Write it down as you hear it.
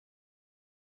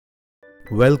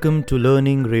Welcome to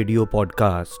Learning Radio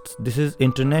Podcasts. This is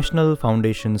International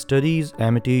Foundation Studies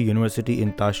Amity University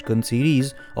in Tashkent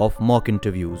series of mock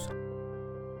interviews.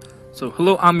 So,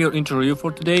 hello, I'm your interview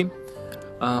for today.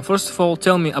 First of all,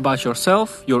 tell me about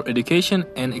yourself, your education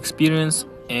and experience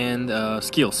and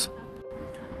skills.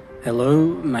 Hello,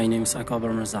 my name is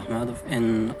Akobir Mirzaakhmadov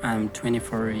and I'm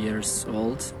 24 years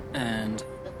old and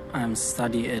I'm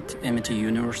studying at Amity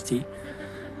University.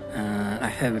 I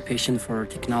have a passion for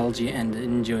technology and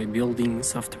enjoy building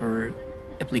software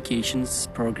applications,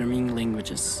 programming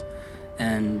languages,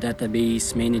 and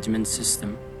database management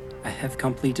system. I have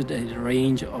completed a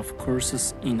range of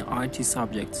courses in IT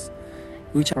subjects,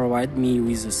 which provide me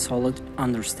with a solid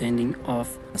understanding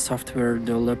of software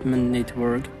development,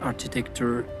 network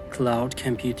architecture, cloud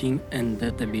computing, and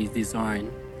database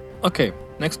design. Okay,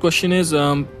 next question is,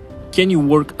 can you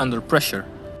work under pressure?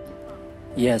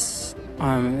 Yes,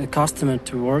 I'm accustomed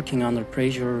to working under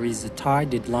pressure with tight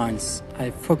deadlines. I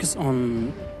focus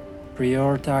on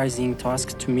prioritizing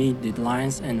tasks to meet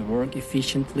deadlines and work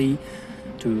efficiently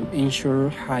to ensure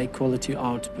high quality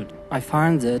output. I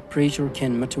find that pressure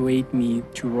can motivate me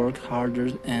to work harder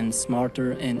and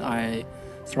smarter, and I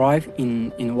thrive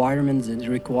in environments that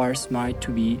requires me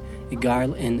to be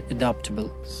agile and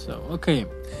adaptable. So, okay,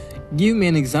 give me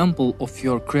an example of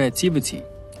your creativity,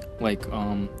 like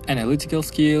analytical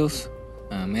skills,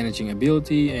 managing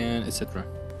ability, and etc.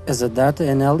 As a data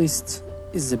analyst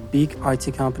is a big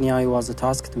IT company, I was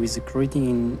tasked with creating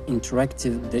an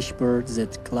interactive dashboard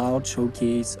that cloud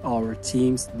showcase our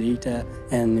team's data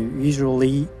and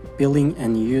visually appealing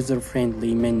and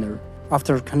user-friendly manner.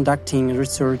 After conducting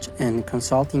research and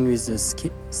consulting with the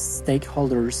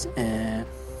stakeholders,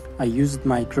 I used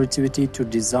my creativity to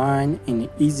design an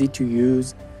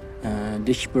easy-to-use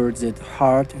dashboard that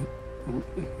had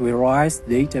various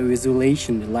data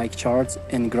visualization like charts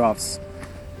and graphs.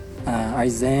 I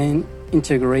then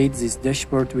integrate this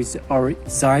dashboard with our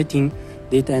exciting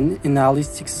data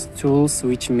analytics tools,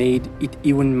 which made it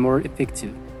even more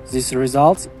effective. This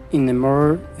results in a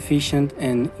more efficient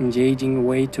and engaging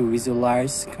way to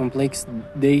visualize complex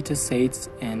data sets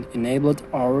and enabled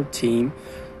our team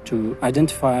to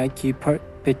identify key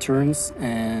patterns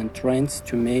and trends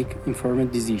to make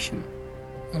informed decisions.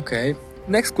 Okay,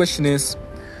 next question is,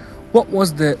 what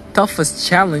was the toughest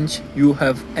challenge you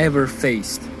have ever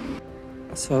faced?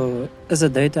 So, as a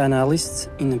data analyst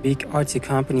in a big IT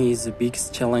company, the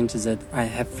biggest challenge that I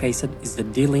have faced is the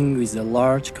dealing with the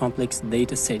large complex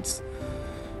data sets.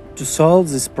 To solve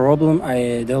this problem,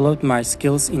 I developed my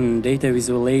skills in data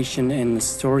visualization and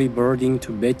storyboarding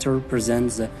to better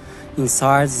present the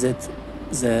insights that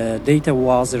the data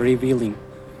was revealing.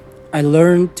 I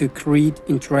learned to create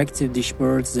interactive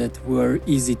dashboards that were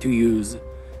easy to use,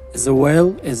 as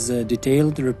well as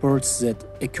detailed reports that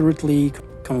accurately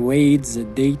conveyed the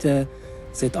data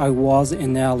that I was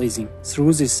analyzing.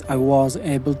 Through this, I was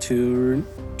able to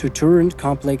turn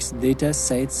complex data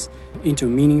sets into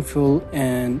meaningful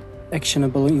and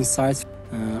actionable insights.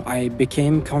 I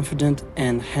became confident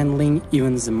in handling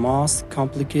even the most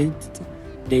complicated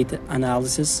data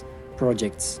analysis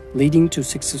projects, leading to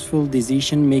successful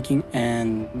decision-making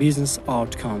and business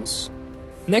outcomes.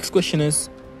 Next question is,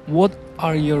 what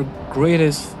are your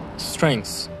greatest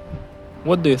strengths?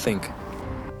 What do you think?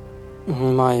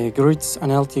 My greatest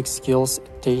analytic skills,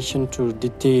 attention to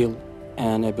detail,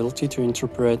 and ability to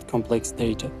interpret complex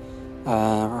data.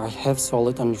 I have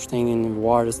solid understanding in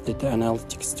various data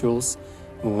analytics tools,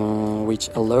 which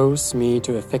allows me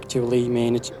to effectively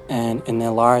manage and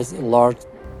analyze large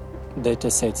data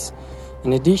sets.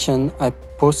 In addition, I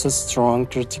possess strong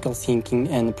critical thinking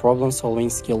and problem-solving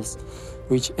skills,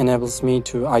 which enables me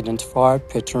to identify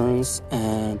patterns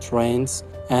and trends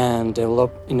and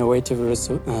develop innovative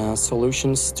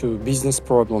solutions to business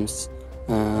problems.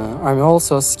 I'm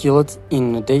also skilled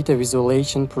in data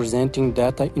visualization, presenting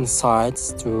data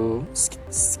insights to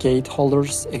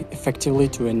stakeholders effectively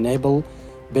to enable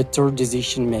better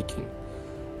decision making.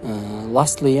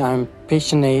 Lastly, I'm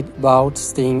passionate about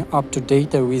staying up to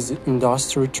date with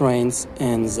industry trends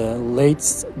and the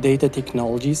latest data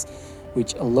technologies,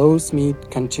 which allows me to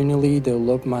continually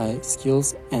develop my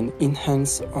skills and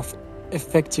enhance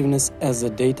effectiveness as a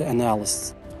data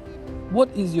analyst. What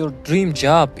is your dream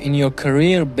job in your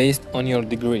career based on your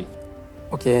degree?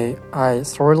 Okay, I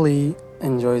thoroughly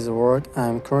enjoy the work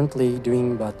I'm currently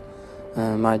doing, but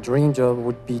my dream job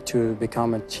would be to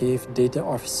become a chief data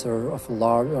officer of a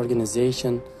large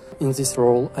organization. In this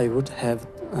role, I would have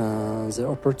the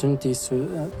opportunity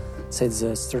to set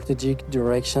the strategic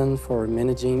direction for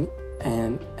managing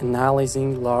and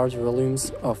analyzing large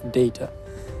volumes of data,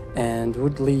 and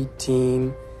would lead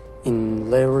team in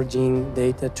leveraging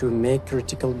data to make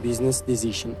critical business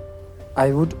decisions.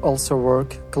 I would also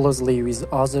work closely with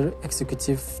other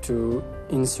executives to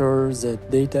ensure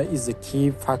that data is a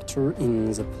key factor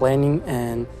in the planning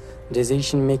and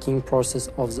decision-making process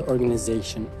of the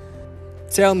organization.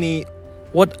 Tell me,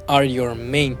 what are your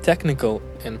main technical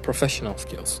and professional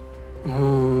skills?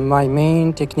 My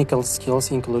main technical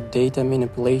skills include data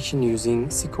manipulation using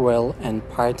SQL and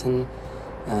Python,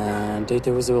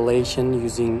 data visualization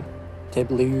using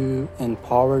Tableau and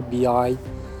Power BI,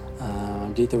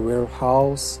 data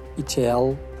warehouse,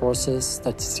 ETL, process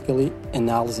statistical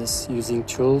analysis using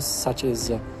tools such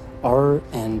as R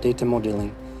and data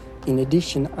modeling. In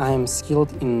addition, I am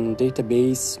skilled in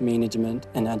database management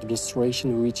and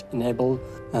administration, which enable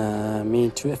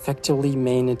me to effectively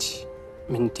manage,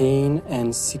 maintain,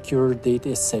 and secure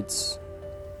data sets.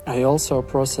 I also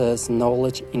possess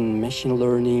knowledge in machine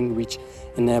learning, which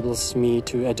enables me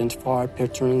to identify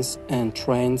patterns and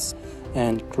trends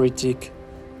and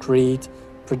create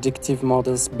predictive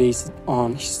models based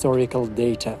on historical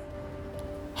data.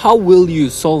 How will you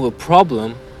solve a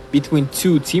problem between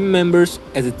two team members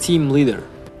as a team leader?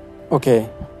 Okay,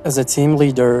 as a team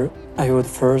leader, I would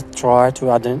first try to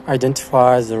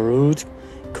identify the root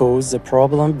cause the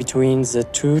problem between the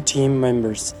two team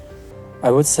members.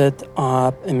 I would set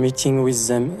up a meeting with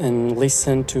them and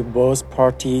listen to both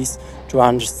parties to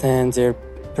understand their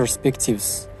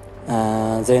perspectives.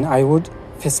 Then I would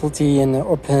facilitate an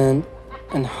open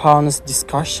and honest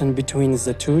discussion between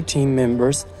the two team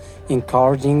members,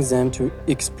 encouraging them to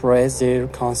express their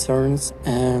concerns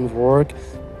and work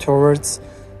towards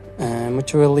a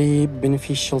mutually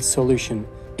beneficial solution.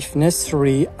 If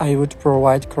necessary, I would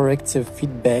provide corrective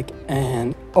feedback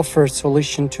and offer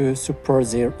solutions to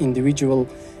support their individual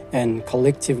and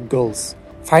collective goals.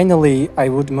 Finally, I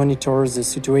would monitor the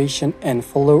situation and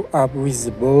follow up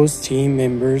with both team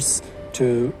members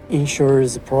to ensure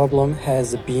the problem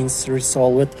has been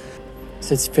resolved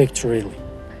satisfactorily.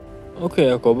 Okay,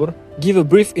 Akobir, give a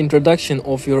brief introduction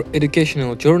of your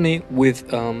educational journey with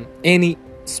any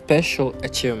special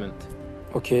achievement.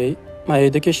 Okay, my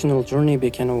educational journey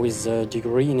began with a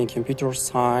degree in computer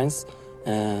science,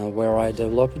 where I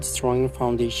developed strong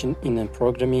foundation in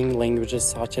programming languages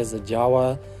such as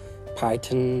Java,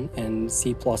 Python, and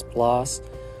C++.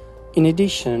 In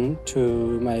addition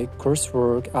to my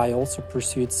coursework, I also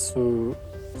pursued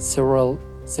several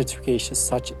certifications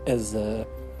such as the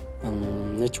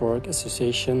Network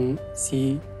Association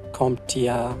C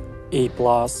CompTIA A+,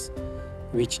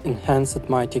 which enhanced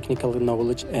my technical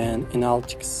knowledge and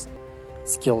analytics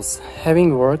skills.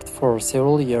 Having worked for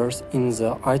several years in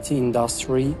the IT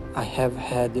industry, I have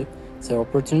had the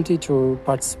opportunity to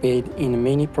participate in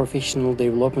many professional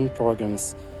development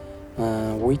programs,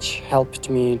 which helped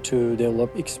me to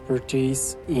develop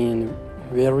expertise in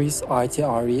various IT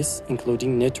areas,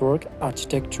 including network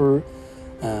architecture,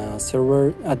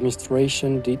 server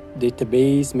administration,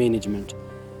 database management,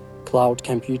 cloud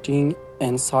computing,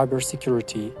 and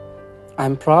cybersecurity.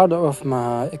 I'm proud of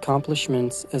my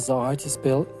accomplishments as an IT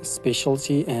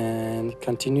specialty and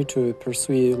continue to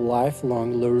pursue a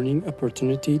lifelong learning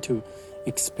opportunity to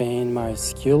expand my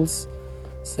skills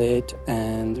set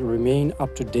and remain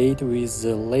up to date with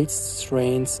the latest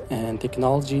trends and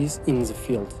technologies in the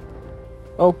field.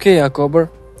 Okay, Akobir.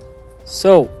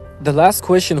 So, the last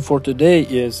question for today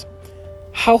is,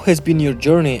 how has been your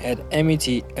journey at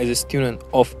Amity as a student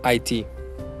of IT?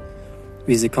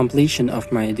 With the completion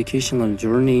of my educational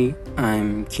journey,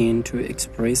 I'm keen to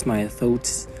express my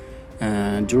thoughts.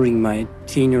 During my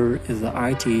tenure as an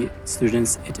IT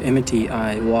student at Amity,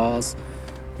 I was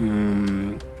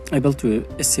able to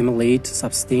assimilate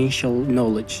substantial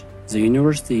knowledge. The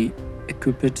university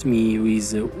equipped me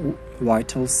with a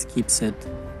vital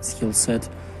skill set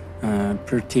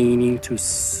pertaining to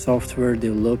software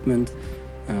development,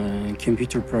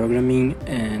 computer programming,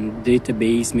 and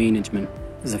database management.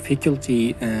 The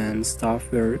faculty and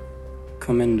staff were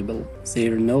commendable.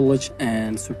 Their knowledge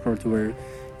and support were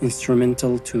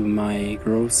instrumental to my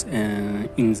growth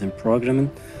in the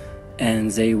program, and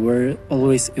they were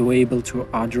always available to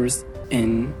address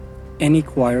any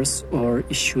queries or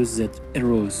issues that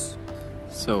arose.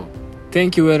 So,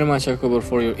 thank you very much, Akobir,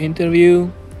 for your interview.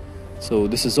 So,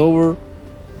 this is over,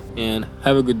 and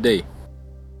have a good day.